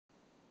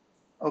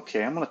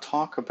Okay, I'm going to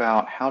talk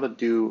about how to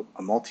do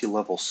a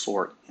multi-level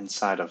sort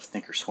inside of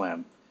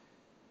ThinkOrSwim.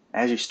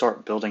 As you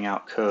start building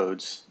out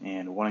codes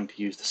and wanting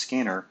to use the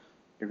scanner,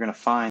 you're going to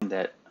find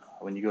that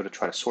when you go to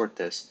try to sort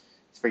this,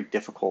 it's very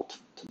difficult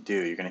to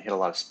do. You're going to hit a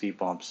lot of speed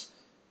bumps.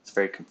 It's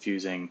very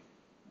confusing.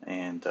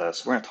 And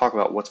so we're going to talk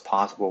about what's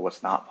possible,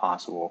 what's not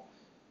possible,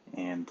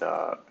 and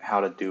how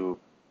to do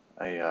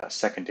a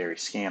secondary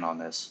scan on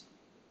this.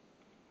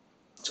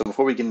 So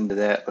before we get into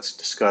that, let's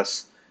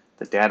discuss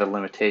the data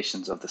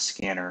limitations of the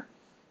scanner.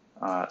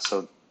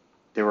 So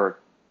there are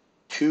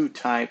two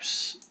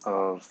types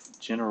of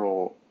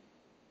general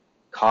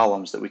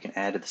columns that we can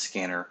add to the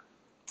scanner.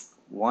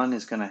 One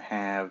is going to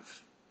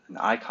have an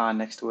icon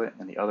next to it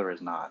and the other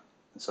is not.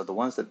 And so the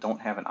ones that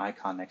don't have an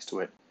icon next to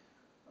it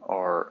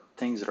are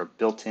things that are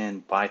built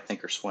in by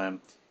ThinkOrSwim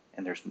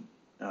and there's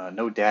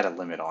no data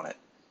limit on it.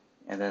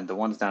 And then the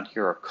ones down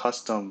here are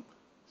custom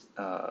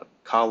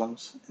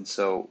columns, and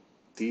so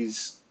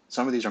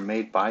some of these are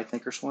made by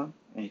ThinkOrSwim,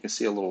 and you can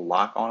see a little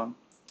lock on them,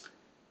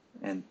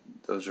 and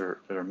those are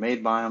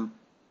made by them,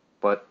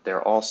 but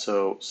they're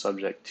also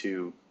subject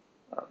to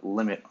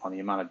limit on the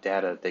amount of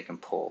data they can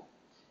pull.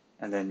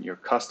 And then your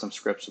custom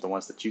scripts are the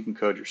ones that you can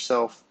code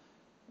yourself,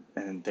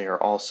 and they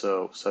are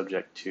also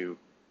subject to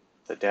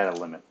the data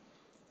limit.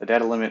 The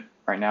data limit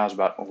right now is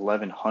about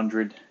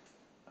 1,100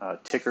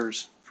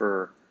 tickers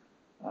for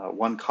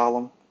one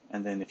column,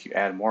 and then if you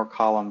add more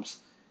columns,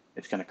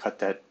 it's going to cut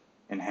that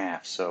in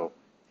half. So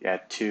if you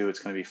add 2, it's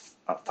going to be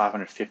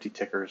 550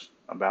 tickers.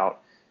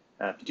 About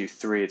if you do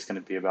 3, it's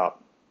going to be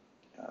about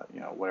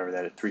whatever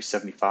that is,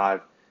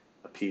 375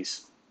 a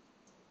piece.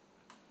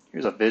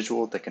 Here's a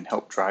visual that can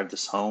help drive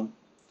this home.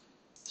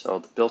 So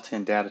the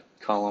built-in data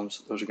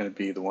columns, those are going to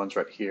be the ones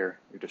right here: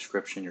 your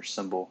description, your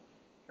symbol,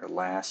 your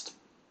last,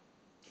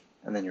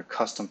 and then your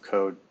custom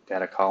code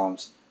data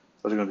columns.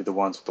 Those are going to be the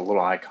ones with the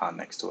little icon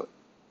next to it.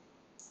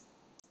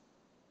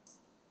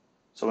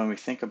 So when we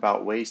think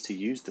about ways to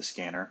use the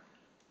scanner,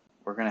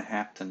 we're going to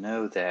have to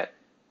know that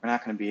we're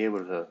not going to be able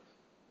to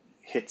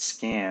hit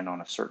scan on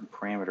a certain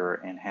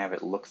parameter and have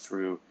it look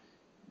through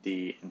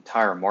the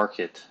entire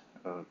market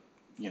of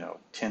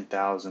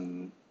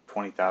 10,000,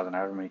 20,000,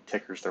 however many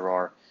tickers there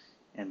are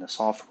in the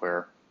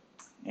software,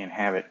 and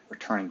have it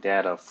returning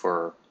data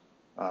for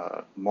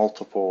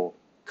multiple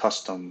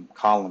custom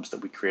columns that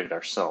we created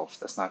ourselves.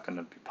 That's not going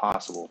to be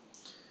possible.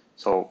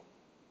 So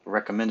the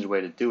recommended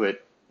way to do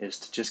it is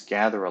to just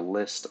gather a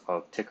list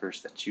of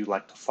tickers that you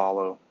like to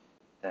follow,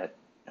 that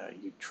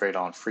you trade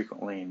on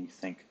frequently and you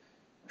think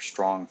are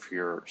strong for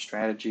your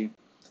strategy.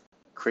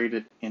 Create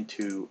it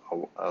into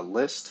a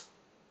list,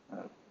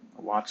 a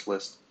watch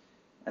list,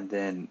 and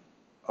then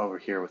over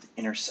here with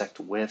intersect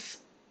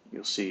with,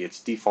 you'll see it's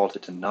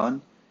defaulted to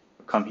none.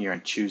 You'll come here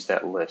and choose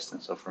that list,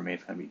 and so for me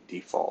it's going to be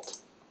default.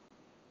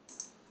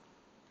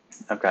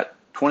 I've got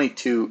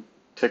 22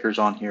 tickers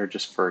on here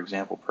just for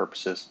example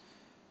purposes,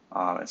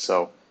 and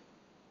so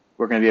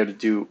we're going to be able to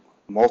do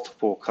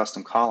multiple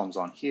custom columns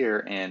on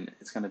here, and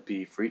it's going to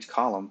be, for each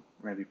column,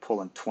 we're going to be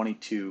pulling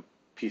 22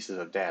 pieces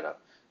of data.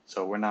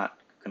 So we're not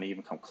going to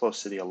even come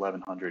close to the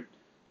 1,100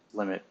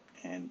 limit,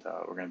 and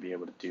we're going to be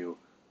able to do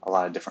a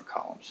lot of different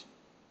columns.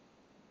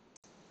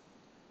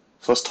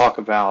 So let's talk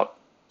about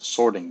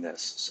sorting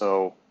this.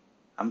 So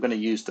I'm going to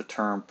use the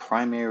term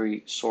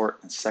primary sort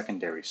and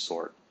secondary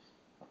sort.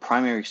 A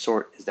primary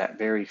sort is that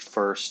very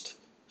first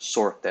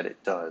sort that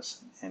it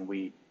does, and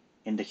we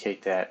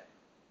indicate that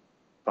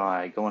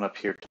by going up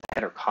here to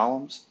header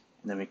columns,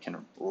 and then we can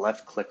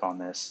left click on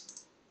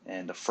this,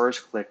 and the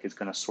first click is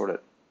going to sort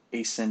it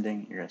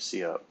ascending. You're going to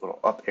see a little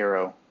up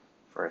arrow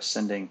for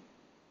ascending.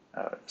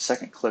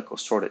 Second click will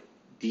sort it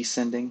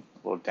descending,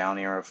 a little down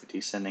arrow for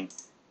descending,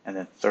 and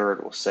then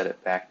third will set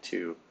it back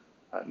to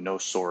no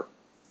sort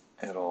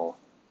at all.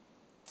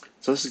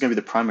 So this is going to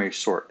be the primary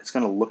sort. It's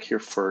going to look here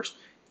first.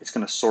 It's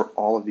going to sort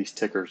all of these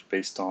tickers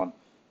based on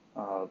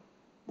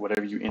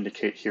whatever you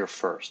indicate here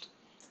first.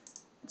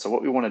 And so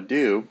what we want to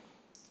do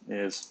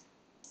is,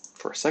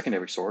 for a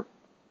secondary sort,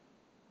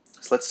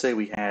 so let's say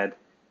we had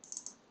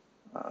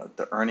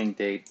the earning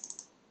date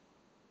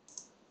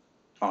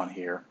on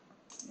here,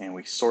 and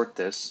we sort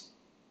this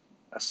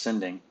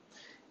ascending,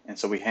 and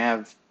so we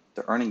have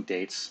the earning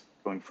dates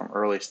going from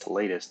earliest to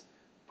latest,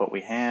 but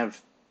we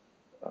have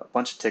a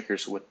bunch of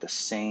tickers with the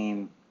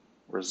same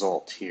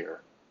result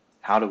here.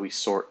 How do we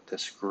sort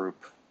this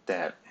group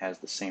that has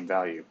the same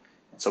value?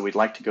 And so we'd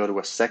like to go to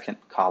a second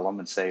column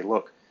and say,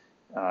 look,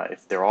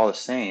 if they're all the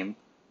same,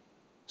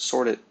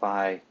 sort it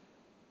by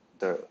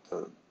the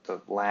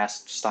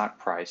last stock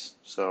price.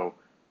 So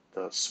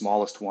the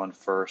smallest one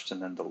first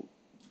and then the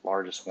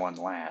largest one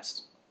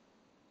last.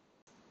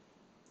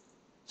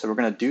 So we're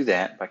going to do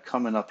that by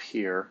coming up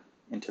here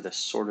into the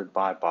sorted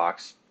by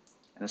box,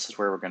 and this is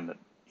where we're going to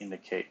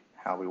indicate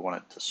how we want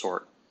it to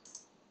sort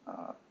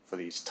for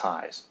these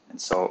ties. And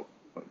so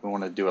we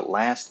want to do it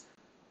last.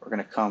 We're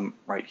going to come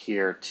right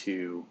here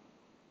to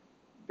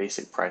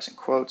basic price and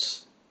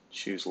quotes,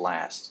 choose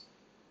last.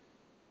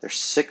 There's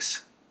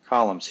 6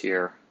 columns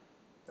here.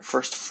 The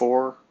first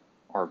 4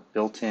 are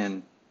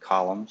built-in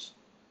columns.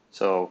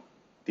 So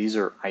these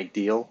are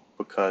ideal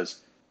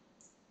because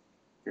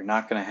you're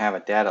not going to have a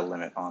data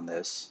limit on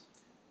this,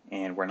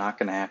 and we're not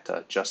going to have to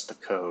adjust the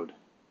code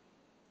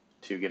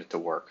to get it to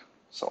work.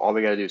 So all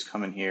we got to do is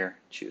come in here,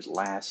 choose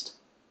last,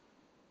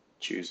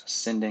 choose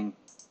ascending,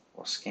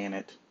 we'll scan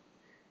it.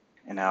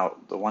 And now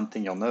the one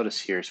thing you'll notice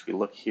here is if we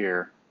look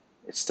here,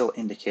 it's still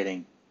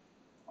indicating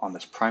on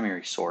this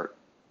primary sort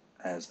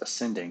as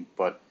ascending,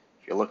 but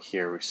if you look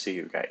here, we see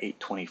we've got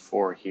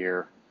 824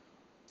 here.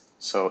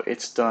 So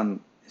it's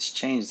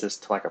changed this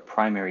to like a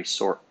primary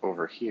sort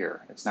over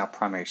here. It's now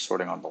primary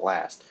sorting on the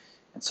last.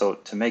 And so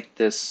to make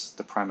this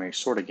the primary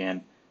sort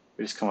again,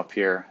 we just come up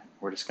here,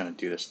 we're just going to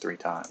do this 3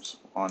 times.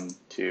 1,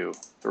 2,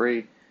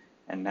 3,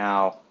 and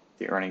now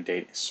the earning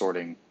date is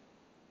sorting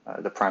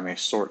the primary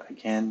sort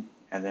again,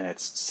 and then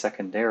it's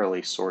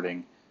secondarily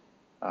sorting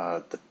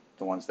the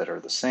ones that are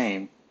the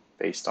same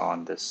based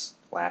on this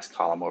last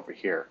column over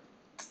here.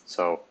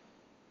 So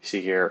you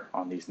see here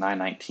on these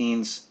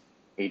 919s,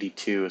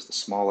 82 is the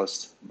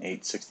smallest, and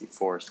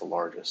 864 is the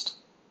largest.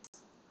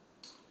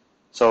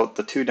 So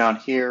the 2 down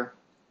here,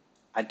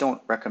 I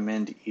don't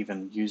recommend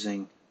even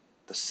using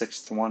the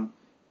 6th one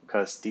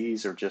because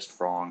these are just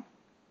wrong.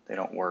 They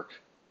don't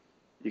work.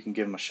 You can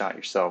give them a shot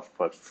yourself,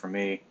 but for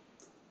me,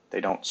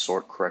 they don't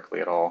sort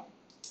correctly at all.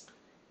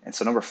 And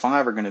so number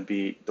 5 are going to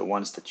be the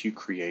ones that you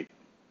create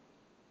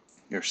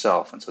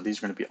yourself. And so these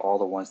are going to be all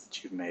the ones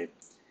that you've made.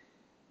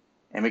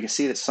 And we can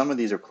see that some of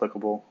these are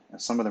clickable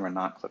and some of them are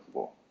not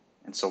clickable.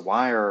 And so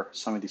why are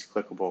some of these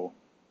clickable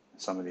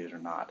and some of these are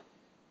not?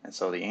 And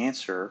so the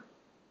answer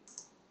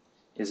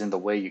is in the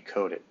way you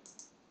code it.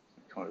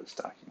 Go to this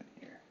document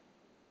here.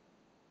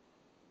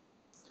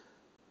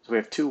 So we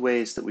have 2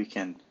 ways that we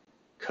can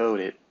code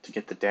it to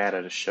get the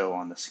data to show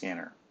on the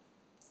scanner.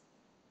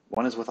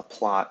 One is with a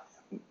plot,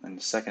 and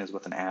the second is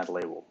with an add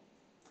label.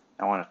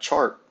 Now on a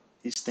chart,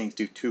 these things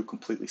do 2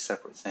 completely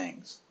separate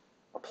things.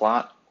 A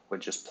plot would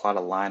just plot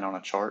a line on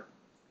a chart,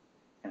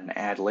 and an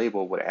add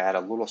label would add a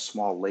little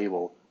small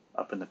label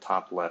up in the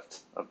top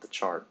left of the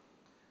chart.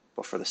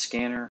 But for the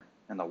scanner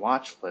and the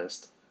watch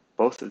list,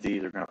 both of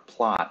these are going to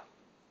plot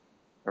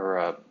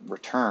or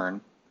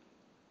return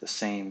the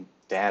same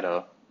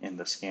data in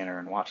the scanner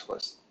and watch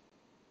list.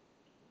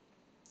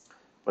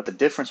 But the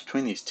difference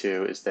between these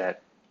 2 is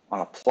that on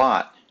a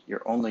plot,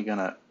 you're only going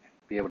to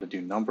be able to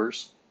do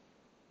numbers,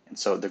 and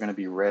so they're going to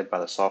be read by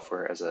the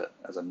software as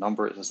a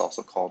number. It is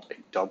also called a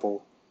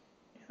double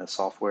in the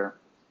software.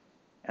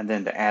 And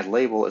then the add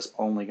label is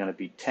only going to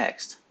be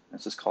text.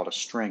 This is called a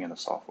string in the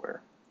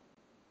software.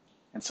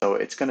 And so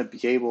it's going to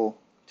be able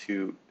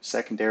to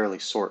secondarily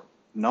sort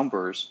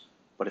numbers,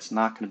 but it's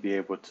not going to be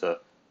able to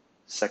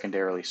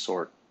secondarily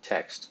sort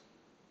text.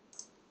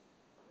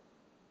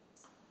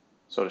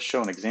 So to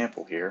show an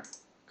example here,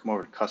 come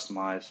over to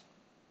Customize,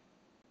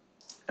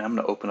 and I'm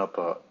going to open up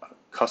a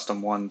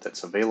custom one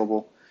that's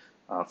available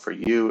for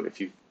you. If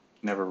you've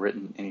never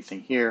written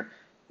anything here,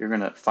 you're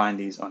going to find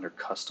these under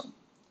Custom.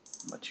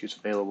 I'm going to choose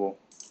Available.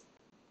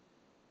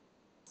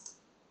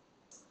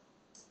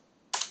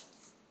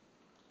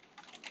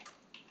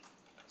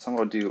 So I'm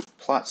going to do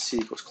plot C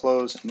equals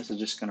close, and this is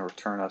just going to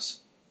return us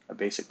a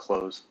basic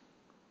close.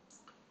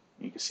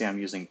 You can see I'm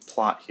using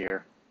plot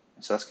here,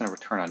 and so that's going to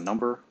return a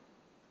number.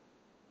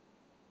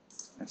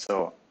 And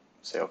so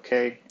say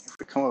OK. If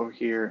we come over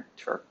here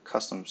to our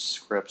custom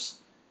scripts,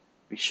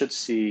 we should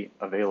see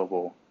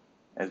available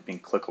as being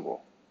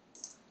clickable.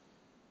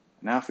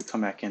 Now if we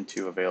come back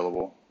into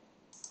available,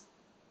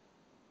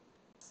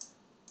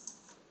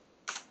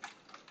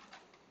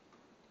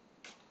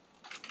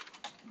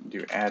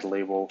 do add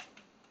label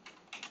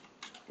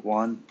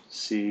 1,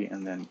 C,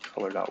 and then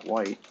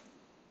color.white.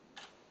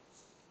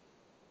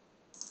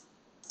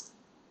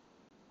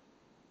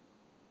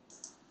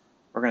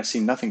 We're going to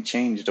see nothing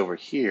changed over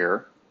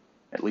here,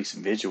 at least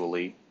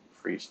visually,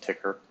 for each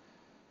ticker.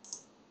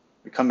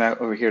 We come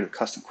back over here to the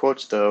custom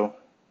quotes though,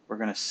 we're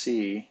going to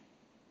see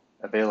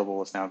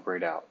available is now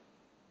grayed out.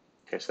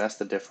 Okay, so that's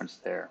the difference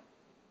there.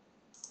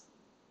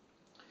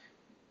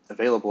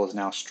 Available is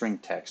now string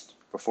text.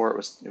 Before it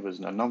was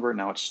a number,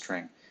 now it's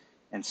string.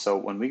 And so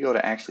when we go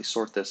to actually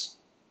sort this,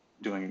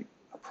 doing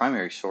a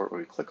primary sort where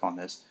we click on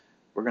this,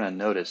 we're going to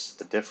notice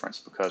the difference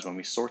because when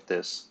we sort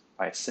this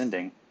by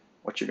ascending,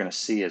 what you're going to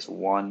see is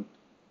 1,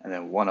 and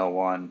then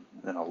 101, and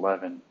then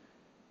 11,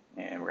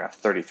 and we're going to have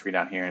 33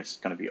 down here, and it's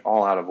going to be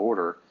all out of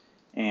order.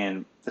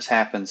 And this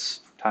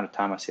happens from time to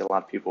time. I see a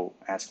lot of people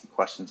asking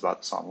questions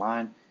about this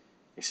online.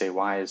 They say,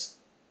 why is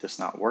this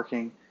not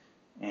working?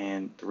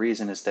 And the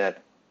reason is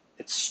that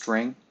it's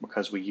string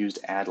because we used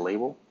add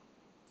label.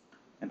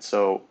 And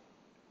so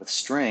with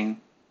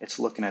string, it's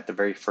looking at the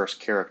very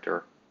first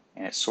character,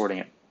 and it's sorting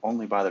it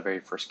only by the very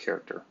first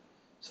character.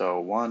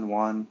 So 1,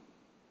 1,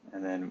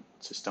 and then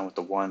it's just done with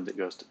the 1 that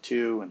goes to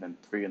 2, and then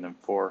 3, and then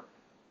 4.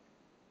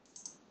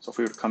 So if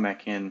we were to come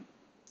back in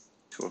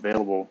to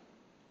available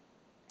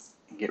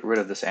and get rid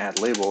of this add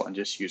label and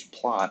just use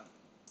plot,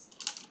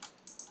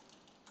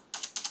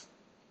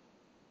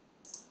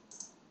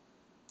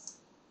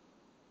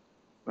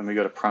 when we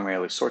go to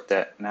primarily sort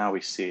that, now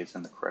we see it's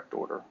in the correct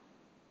order.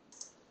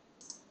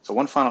 So So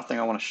one final thing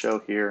I want to show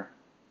here,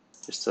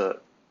 just to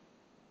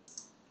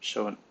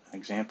show an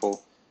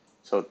example.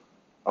 So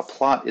a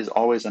plot is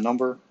always a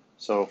number.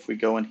 So if we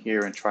go in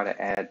here and try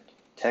to add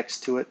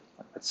text to it,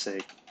 let's say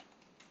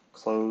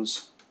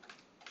close,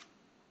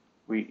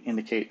 we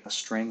indicate a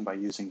string by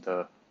using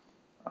the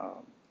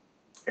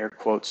air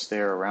quotes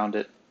there around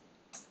it,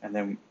 and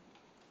then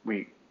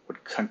we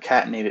would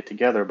concatenate it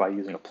together by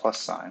using a plus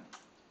sign.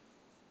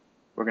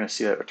 We're going to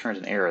see that it returns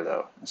an error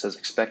though. It says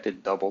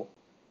expected double.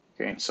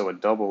 Okay, and so a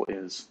double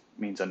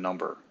means a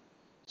number.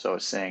 So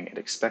it's saying it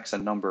expects a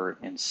number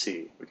in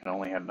C. We can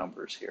only have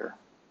numbers here.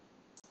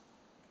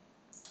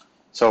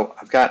 So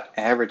I've got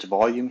average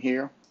volume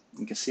here.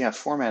 You can see I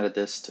formatted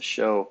this to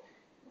show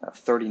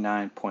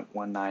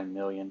 39.19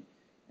 million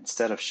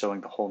instead of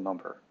showing the whole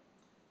number.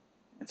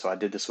 And so I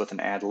did this with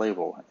an add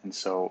label. And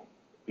so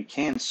we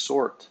can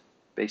sort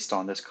based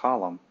on this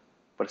column,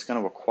 but it's going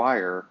to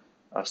require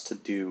us to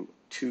do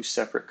two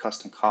separate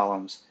custom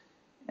columns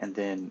and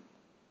then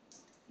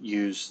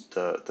use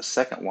the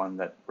second one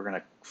that we're going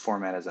to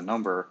format as a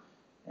number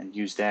and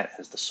use that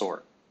as the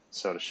sort.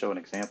 So to show an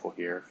example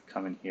here,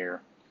 come in here,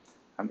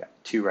 I've got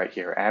two right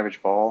here, average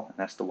vol, and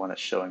that's the one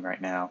that's showing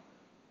right now,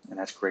 and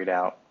that's grayed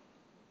out.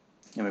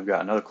 And we've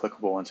got another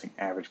clickable one saying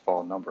average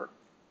vol number.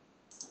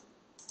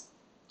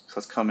 So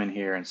let's come in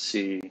here and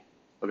see,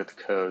 look at the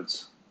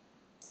codes.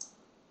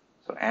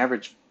 So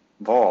average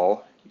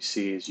vol, you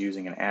see, is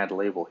using an add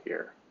label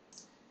here.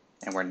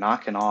 And we're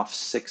knocking off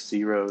 6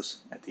 zeros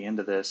at the end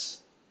of this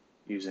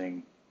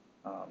using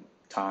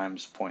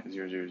times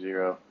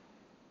 0.000,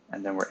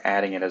 and then we're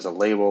adding it as a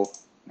label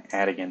and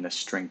adding in this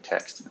string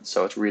text. And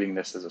so it's reading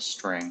this as a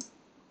string.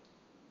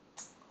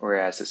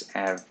 Whereas this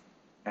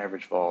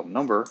average vol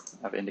number,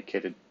 I've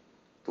indicated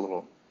the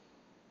little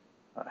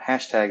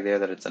hashtag there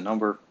that it's a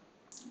number,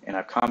 and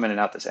I've commented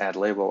out this add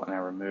label and I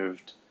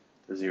removed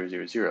the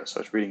 000.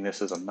 So it's reading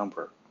this as a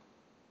number.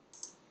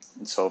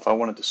 And so if I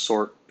wanted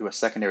to do a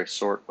secondary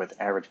sort with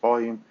average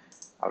volume,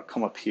 I would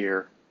come up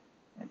here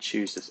and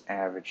choose this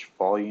average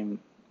volume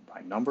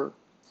by number,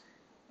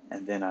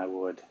 and then I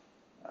would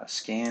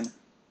scan,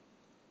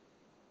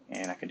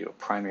 and I can do a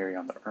primary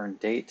on the earned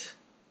date.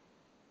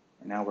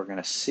 And now we're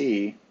going to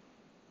see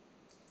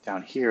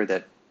down here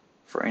that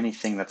for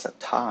anything that's a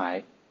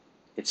tie,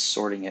 it's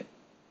sorting it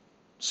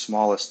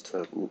smallest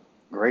to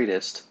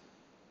greatest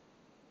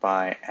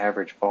by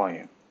average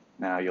volume.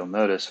 Now you'll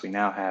notice we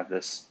now have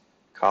this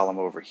column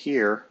over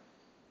here,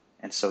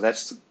 and so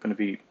that's going to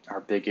be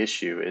our big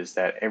issue, is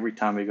that every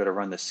time we go to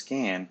run the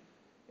scan,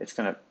 it's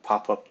going to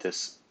pop up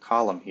this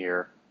column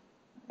here,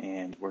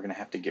 and we're going to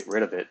have to get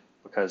rid of it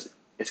because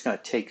it's going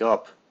to take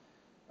up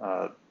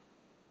part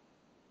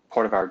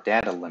of our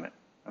data limit.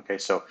 Okay,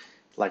 so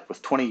like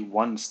with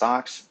 21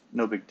 stocks,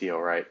 no big deal,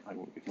 right? Like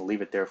we can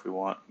leave it there if we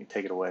want, we can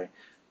take it away.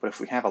 But if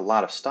we have a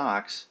lot of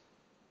stocks,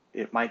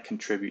 it might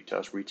contribute to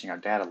us reaching our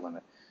data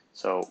limit.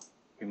 So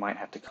we might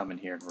have to come in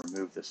here and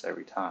remove this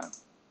every time.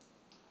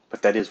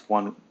 But that is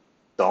the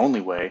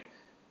only way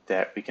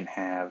that we can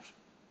have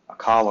a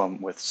column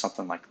with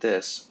something like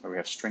this, where we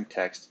have string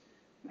text,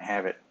 and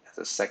have it as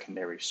a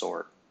secondary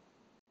sort.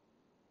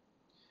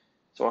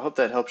 So I hope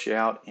that helps you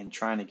out in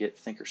trying to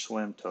get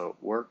ThinkOrSwim to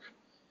work.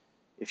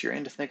 If you're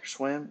into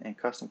ThinkOrSwim and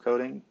custom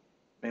coding, you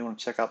may want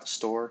to check out the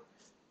store.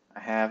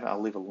 I'll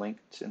leave a link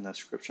in the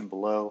description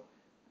below.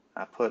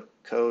 I put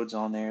codes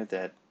on there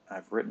that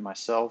I've written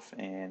myself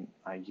and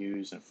I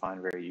use and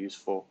find very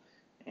useful,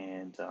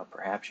 and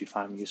perhaps you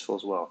find them useful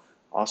as well.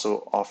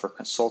 Also offer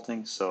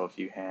consulting, so if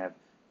you have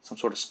some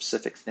sort of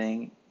specific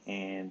thing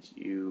and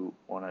you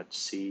want to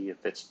see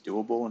if it's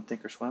doable in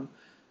ThinkOrSwim,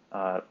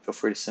 feel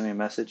free to send me a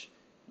message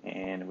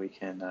and we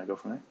can go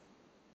from there.